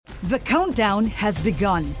The countdown has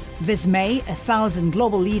begun. This May, 1,000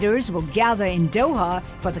 global leaders will gather in Doha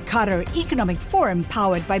for the Qatar Economic Forum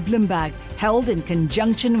powered by Bloomberg, held in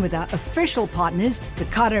conjunction with our official partners, the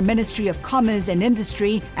Qatar Ministry of Commerce and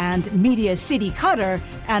Industry and Media City Qatar,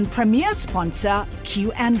 and premier sponsor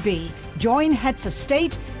QNB. Join heads of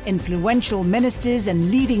state, influential ministers,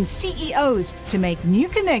 and leading CEOs to make new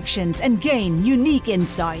connections and gain unique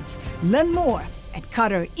insights. Learn more at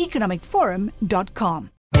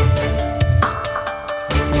QatarEconomicForum.com.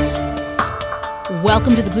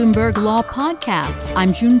 Welcome to the Bloomberg Law Podcast.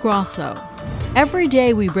 I'm June Grosso. Every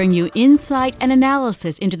day we bring you insight and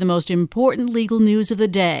analysis into the most important legal news of the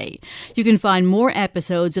day. You can find more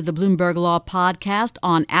episodes of the Bloomberg Law Podcast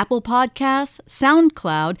on Apple Podcasts,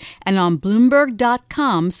 SoundCloud, and on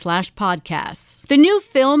Bloomberg.com/podcasts. The new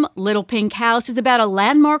film, Little Pink House, is about a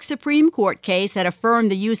landmark Supreme Court case that affirmed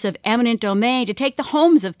the use of eminent domain to take the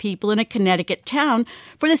homes of people in a Connecticut town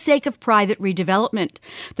for the sake of private redevelopment.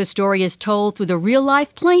 The story is told through the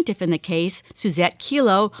real-life plaintiff in the case, Suzette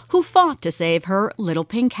Kelo, who fought to save her Little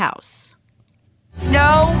Pink House.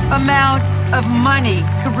 No amount of money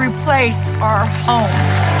could replace our homes.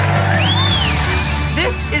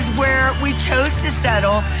 This is where we chose to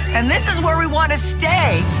settle, and this is where we want to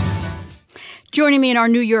stay. Joining me in our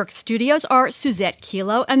New York studios are Suzette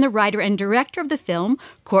Kelo and the writer and director of the film,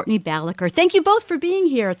 Courtney Balaker. Thank you both for being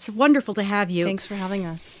here. It's wonderful to have you. Thanks for having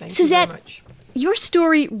us. Thank Suzette, you very much. Your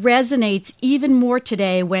story resonates even more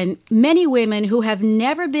today when many women who have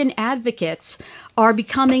never been advocates are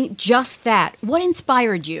becoming just that. What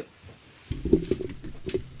inspired you?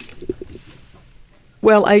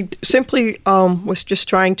 Well, I simply was just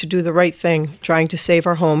trying to do the right thing, trying to save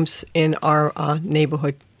our homes in our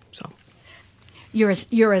neighborhood.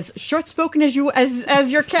 You're as short-spoken as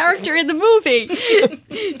your character in the movie.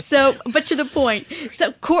 So, but to the point.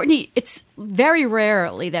 So, Courtney, it's very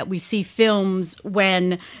rarely that we see films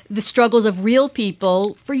when the struggles of real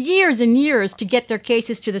people for years and years to get their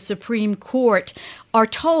cases to the Supreme Court are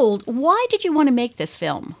told. Why did you want to make this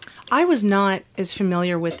film? I was not as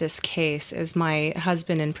familiar with this case as my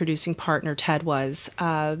husband and producing partner Ted was.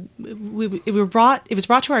 It was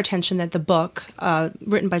brought to our attention that the book,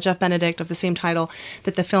 written by Jeff Benedict of the same title,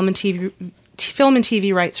 that the film and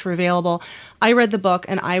TV rights were available. I read the book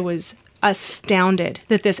and I was astounded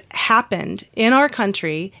that this happened in our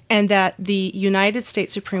country and that the United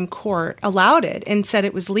States Supreme Court allowed it and said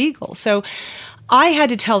it was legal. So I had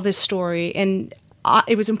to tell this story, and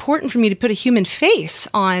it was important for me to put a human face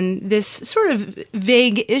on this sort of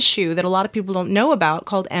vague issue that a lot of people don't know about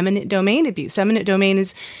called eminent domain abuse. Eminent domain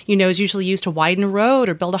is usually used to widen a road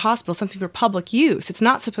or build a hospital, something for public use. It's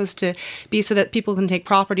not supposed to be so that people can take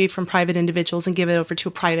property from private individuals and give it over to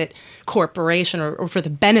a private corporation or for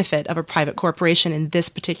the benefit of a private corporation in this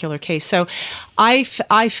particular case. So I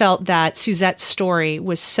felt that Suzette's story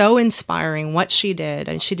was so inspiring, what she did,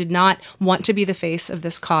 and she did not want to be the face of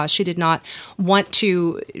this cause. She did not want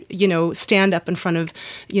to, stand up in front of,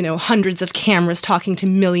 hundreds of cameras talking to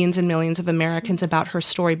millions and millions of Americans about her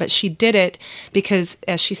story. But she did it because,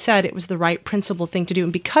 as she said, it was the right principled thing to do.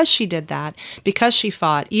 And because she did that, because she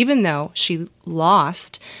fought, even though she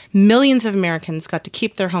lost, millions of Americans got to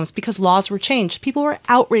keep their homes because laws were changed. People were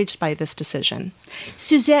outraged by this decision.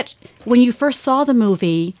 Suzette, when you first saw the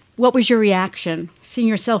movie, what was your reaction, seeing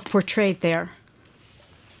yourself portrayed there?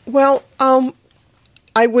 Well,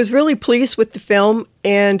 I was really pleased with the film,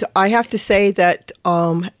 and I have to say that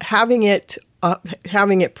having it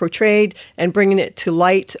portrayed and bringing it to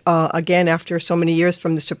light again after so many years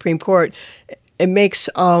from the Supreme Court, it makes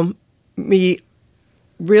me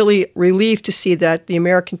really relieved to see that the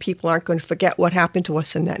American people aren't going to forget what happened to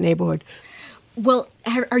us in that neighborhood. Well,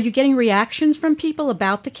 are you getting reactions from people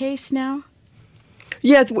about the case now?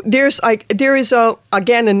 Yes, there is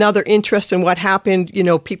again another interest in what happened.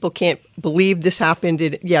 People can't believe this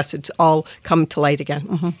happened. Yes, it's all come to light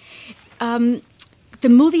again. Mm-hmm. The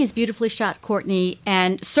movie is beautifully shot, Courtney,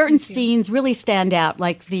 and certain scenes really stand out,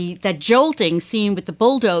 like that jolting scene with the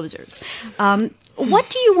bulldozers. What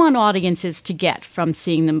do you want audiences to get from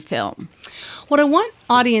seeing them film? What I want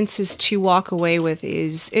audiences to walk away with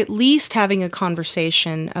is at least having a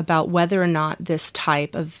conversation about whether or not this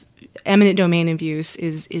type of eminent domain abuse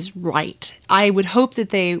is right. I would hope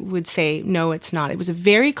that they would say, no, it's not. It was a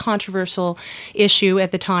very controversial issue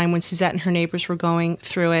at the time when Suzette and her neighbors were going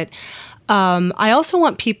through it. I also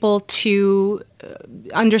want people to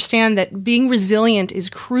understand that being resilient is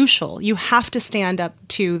crucial. You have to stand up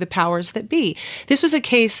to the powers that be. This was a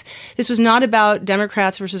case, this was not about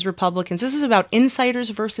Democrats versus Republicans. This was about insiders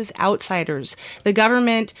versus outsiders. The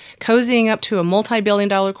government cozying up to a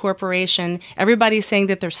multi-billion-dollar corporation, everybody's saying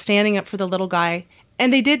that they're standing up for the little guy,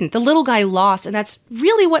 And they didn't. The little guy lost, and that's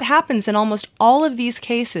really what happens in almost all of these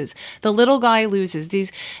cases. The little guy loses.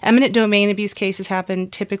 These eminent domain abuse cases happen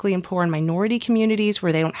typically in poor and minority communities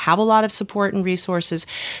where they don't have a lot of support and resources.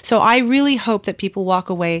 So I really hope that people walk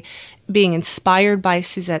away being inspired by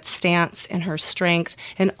Suzette's stance and her strength.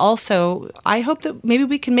 And also, I hope that maybe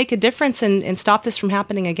we can make a difference and stop this from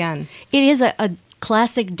happening again. It is a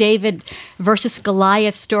classic David versus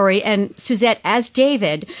Goliath story. And Suzette, as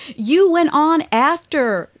David, you went on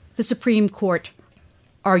after the Supreme Court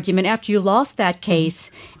argument, after you lost that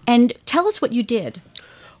case. And tell us what you did.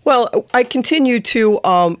 Well, I continue to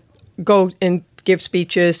go and give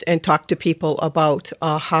speeches and talk to people about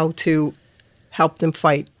how to help them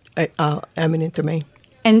fight eminent domain.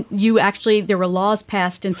 And you actually, there were laws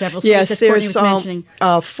passed in several states. Yes, as Courtney was there's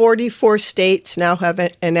mentioning. 44 states now have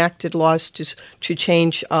enacted laws to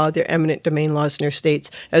change their eminent domain laws in their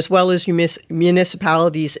states, as well as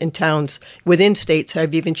municipalities and towns within states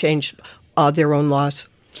have even changed their own laws.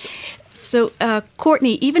 So,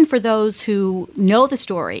 Courtney, even for those who know the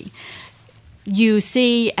story, you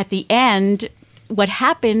see at the end what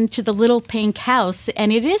happened to the little pink house,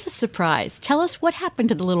 and it is a surprise. Tell us what happened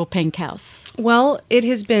to the little pink house. Well, it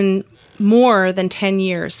has been more than 10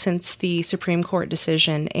 years since the Supreme Court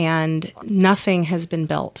decision, and nothing has been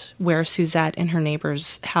built where Suzette and her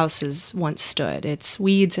neighbors' houses once stood. It's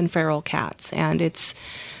weeds and feral cats, and it's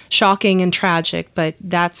shocking and tragic, but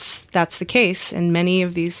that's the case in many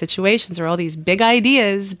of these situations. There are all these big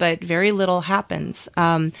ideas, but very little happens.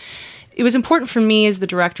 It was important for me as the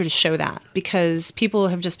director to show that, because people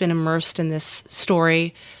have just been immersed in this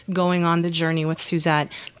story, going on the journey with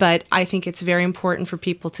Suzette. But I think it's very important for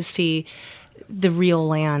people to see the real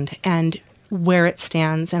land and where it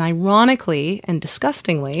stands. And ironically and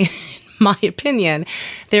disgustingly, in my opinion,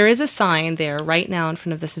 there is a sign there right now in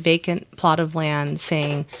front of this vacant plot of land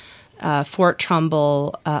saying Fort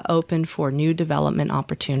Trumbull open for new development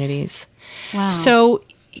opportunities. Wow. So,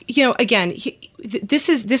 you know, again,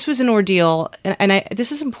 this was an ordeal, and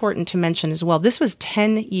this is important to mention as well. This was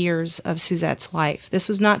 10 years of Suzette's life. This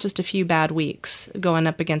was not just a few bad weeks going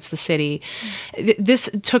up against the city. This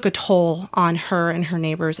took a toll on her and her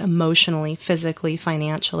neighbors emotionally, physically,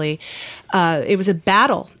 financially. It was a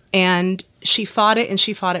battle, and she fought it, and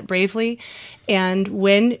she fought it bravely. And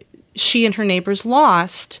when she and her neighbors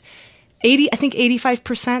lost,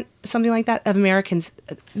 85%, something like that, of Americans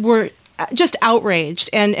were just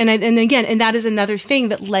outraged. And again, that is another thing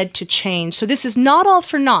that led to change. So this is not all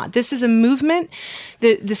for naught. This is a movement.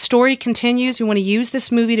 The story continues. We want to use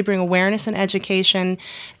this movie to bring awareness and education.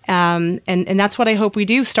 And that's what I hope we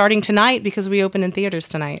do starting tonight, because we open in theaters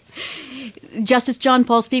tonight. Justice John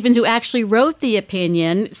Paul Stevens, who actually wrote the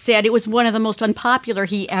opinion, said it was one of the most unpopular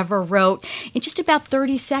he ever wrote. In just about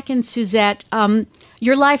 30 seconds, Suzette,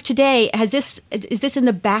 your life today, is this in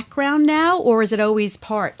the background now, or is it always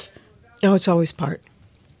part? No, it's always part.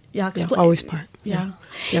 Yeah, always part. Yeah.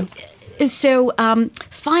 Yeah. So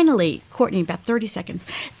finally, Courtney, about 30 seconds.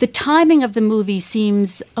 The timing of the movie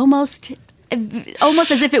seems almost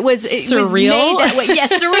as if it was surreal. It was made that way.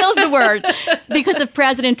 Yes, surreal is the word, because of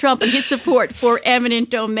President Trump and his support for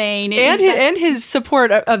eminent domain and his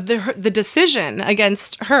support of the decision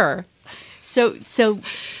against her. So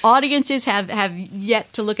audiences have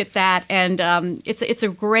yet to look at that, and it's a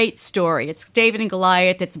great story. It's David and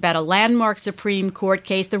Goliath. It's about a landmark Supreme Court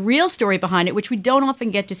case, the real story behind it, which we don't often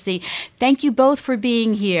get to see. Thank you both for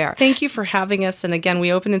being here. Thank you for having us. And again,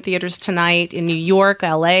 we open in theaters tonight in New York,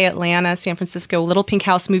 LA, Atlanta, San Francisco.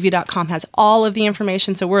 LittlePinkHouseMovie.com has all of the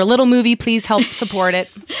information. So we're a little movie. Please help support it.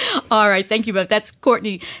 All right. Thank you both. That's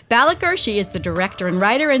Courtney Balaker. She is the director and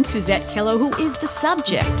writer, and Suzette Killo, who is the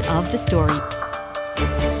subject of the story.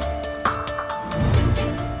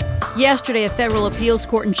 Yesterday, a federal appeals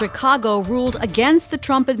court in Chicago ruled against the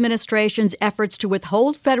Trump administration's efforts to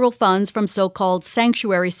withhold federal funds from so-called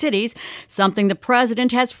sanctuary cities, something the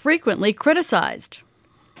president has frequently criticized.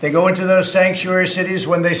 They go into those sanctuary cities.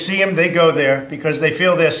 When they see them, they go there because they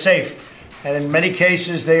feel they're safe. And in many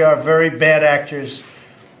cases, they are very bad actors.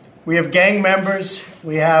 We have gang members.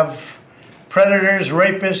 We have predators,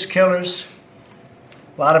 rapists, killers.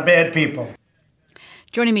 A lot of bad people.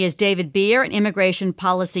 Joining me is David Beer, an immigration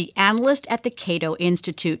policy analyst at the Cato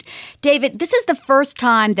Institute. David, this is the first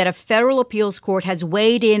time that a federal appeals court has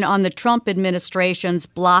weighed in on the Trump administration's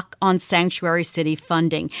block on sanctuary city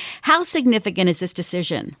funding. How significant is this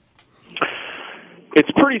decision?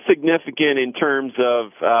 It's pretty significant in terms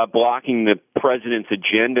of blocking the president's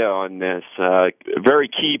agenda on this. A very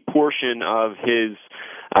key portion of his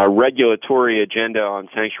regulatory agenda on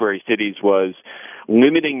sanctuary cities was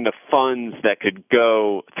limiting the funds that could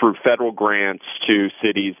go through federal grants to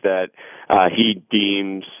cities that he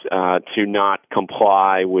deems to not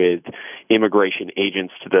comply with immigration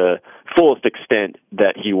agents to the fullest extent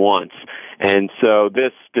that he wants. And so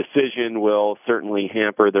this decision will certainly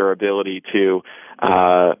hamper their ability to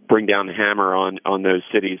bring down the hammer on those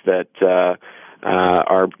cities that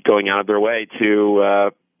are going out of their way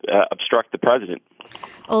to obstruct the president.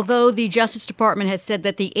 Although the Justice Department has said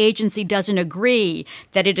that the agency doesn't agree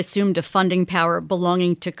that it assumed a funding power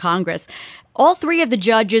belonging to Congress, all three of the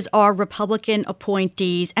judges are Republican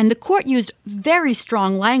appointees, and the court used very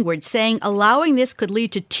strong language saying allowing this could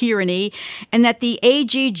lead to tyranny and that the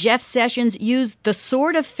AG, Jeff Sessions, used the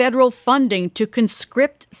sword of federal funding to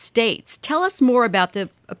conscript states. Tell us more about the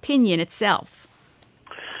opinion itself.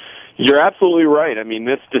 You're absolutely right. I mean,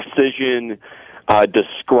 this decision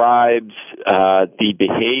describes the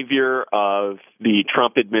behavior of the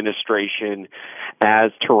Trump administration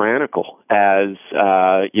as tyrannical, as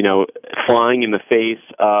flying in the face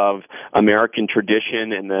of American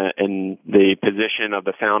tradition and the position of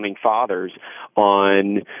the founding fathers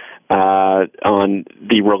on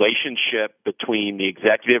the relationship between the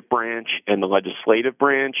executive branch and the legislative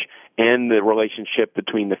branch, and the relationship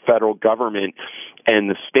between the federal government and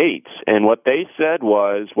the states. And what they said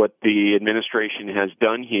was, what the administration has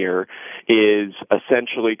done here is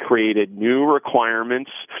essentially created new requirements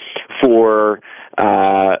for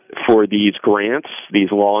these grants,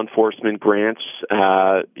 these law enforcement grants,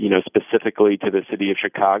 specifically to the city of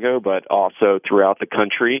Chicago, but also throughout the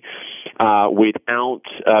country, without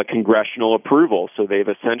congressional approval. So they've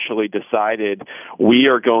essentially decided we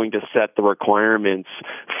are going to set the requirements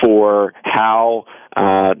for how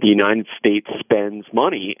the United States spends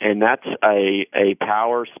money, and that's a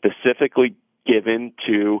power specifically given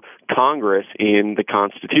to Congress in the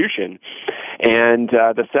Constitution. And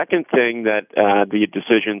the second thing that the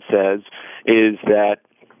decision says is that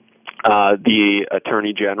the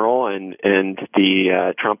Attorney General and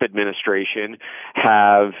the Trump administration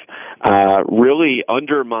have really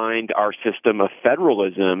undermined our system of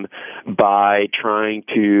federalism by trying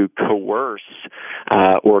to coerce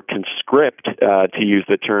or conscript, to use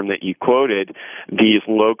the term that you quoted, these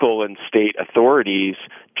local and state authorities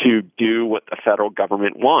to do what the federal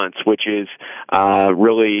government wants, which is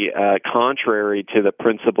really contrary to the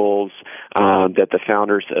principles that the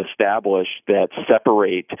founders established that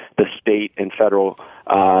separate the state and federal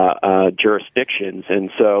jurisdictions. And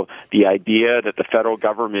so the idea that the federal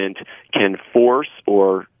government can force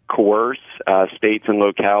or coerce states and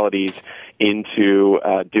localities into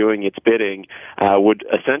doing its bidding would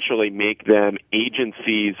essentially make them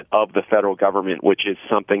agencies of the federal government, which is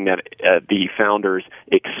something that the founders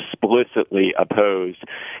explicitly opposed.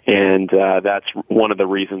 And that's one of the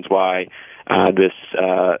reasons why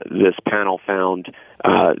this panel found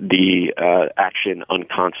the action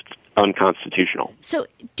unconstitutional. So,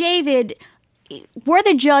 David, were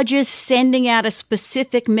the judges sending out a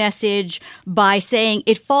specific message by saying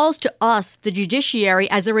it falls to us, the judiciary,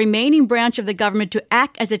 as the remaining branch of the government, to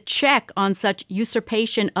act as a check on such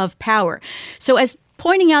usurpation of power? So as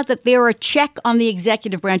pointing out that they're a check on the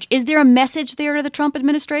executive branch, is there a message there to the Trump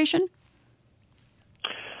administration?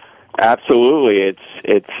 Absolutely.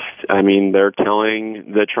 They're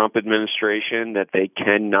telling the Trump administration that they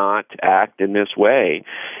cannot act in this way.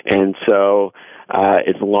 And so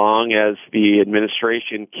as long as the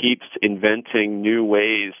administration keeps inventing new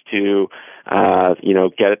ways to,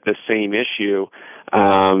 get at the same issue,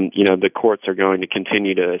 the courts are going to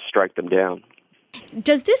continue to strike them down.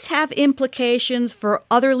 Does this have implications for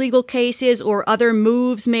other legal cases or other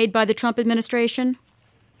moves made by the Trump administration?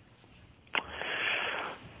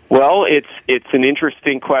 Well, it's an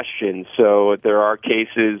interesting question. So there are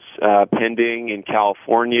cases pending in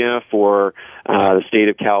California for the state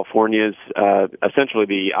of California's essentially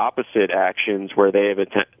the opposite actions, where they have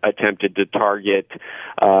attempted to target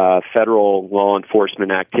federal law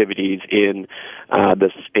enforcement activities in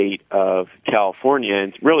the state of California.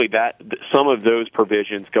 And really that some of those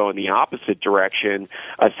provisions go in the opposite direction,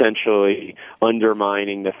 essentially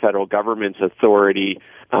undermining the federal government's authority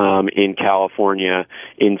in California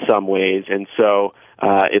in some ways. And so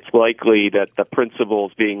it's likely that the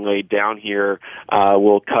principles being laid down here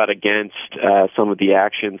will cut against some of the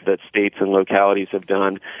actions that states and localities have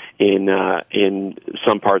done in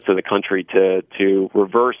some parts of the country to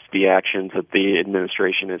reverse the actions that the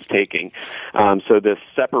administration is taking. So this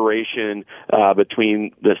separation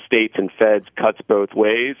between the states and feds cuts both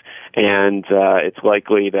ways, and it's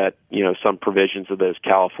likely that some provisions of those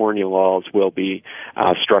California laws will be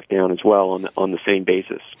struck down as well on the same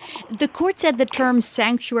basis. The court said the term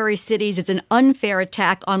sanctuary cities is an unfair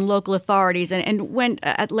attack on local authorities and went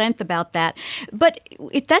at length about that. But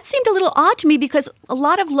that seemed a little odd to me because a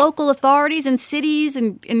lot of local authorities and cities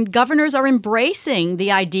and governors are embracing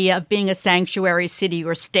the idea of being a sanctuary city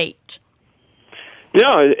or state.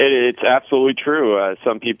 No, it's absolutely true.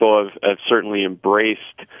 Some people have certainly embraced,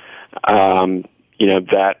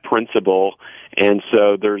 that principle, and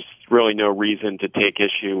so there's really no reason to take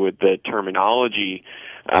issue with the terminology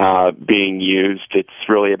being used. It's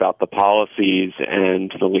really about the policies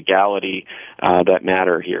and the legality that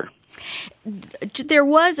matter here. There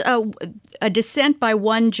was a dissent by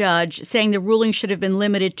one judge saying the ruling should have been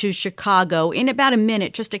limited to Chicago. In about a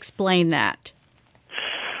minute, just explain that.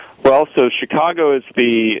 Well, so Chicago is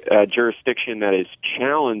the jurisdiction that is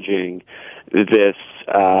challenging these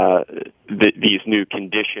new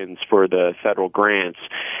conditions for the federal grants.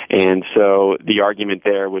 And so the argument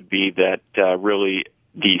there would be that really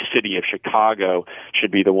the city of Chicago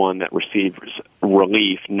should be the one that receives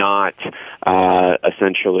relief, not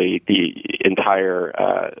essentially the entire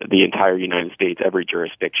United States, every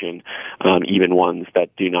jurisdiction, even ones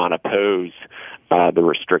that do not oppose the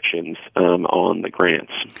restrictions on the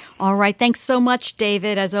grants. All right. Thanks so much,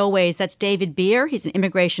 David. As always, that's David Bier. He's an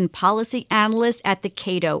immigration policy analyst at the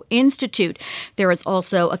Cato Institute. There is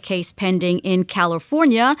also a case pending in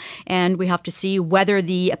California, and we have to see whether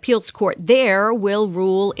the appeals court there will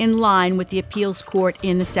rule in line with the appeals court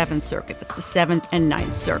in the Seventh Circuit. That's the Seventh and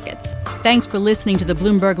Ninth Circuits. Thanks for listening to the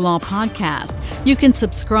Bloomberg Law Podcast. You can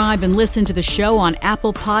subscribe and listen to the show on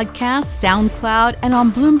Apple Podcasts, SoundCloud, and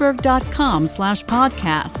on Bloomberg.com/podcast.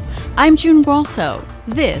 I'm June Grosso.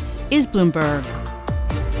 This is Bloomberg.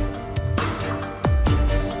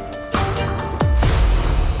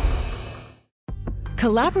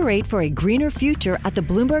 Collaborate for a greener future at the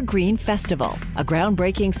Bloomberg Green Festival, a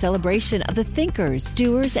groundbreaking celebration of the thinkers,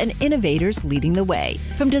 doers, and innovators leading the way.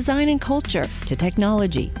 From design and culture to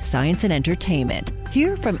technology, science, and entertainment.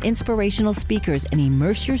 Hear from inspirational speakers and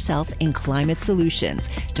immerse yourself in climate solutions.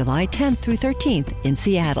 July 10th through 13th in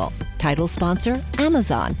Seattle. Title sponsor,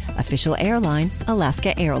 Amazon. Official airline,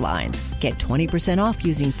 Alaska Airlines. Get 20% off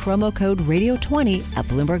using promo code radio20 at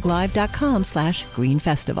BloombergLive.com/Green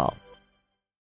Festival.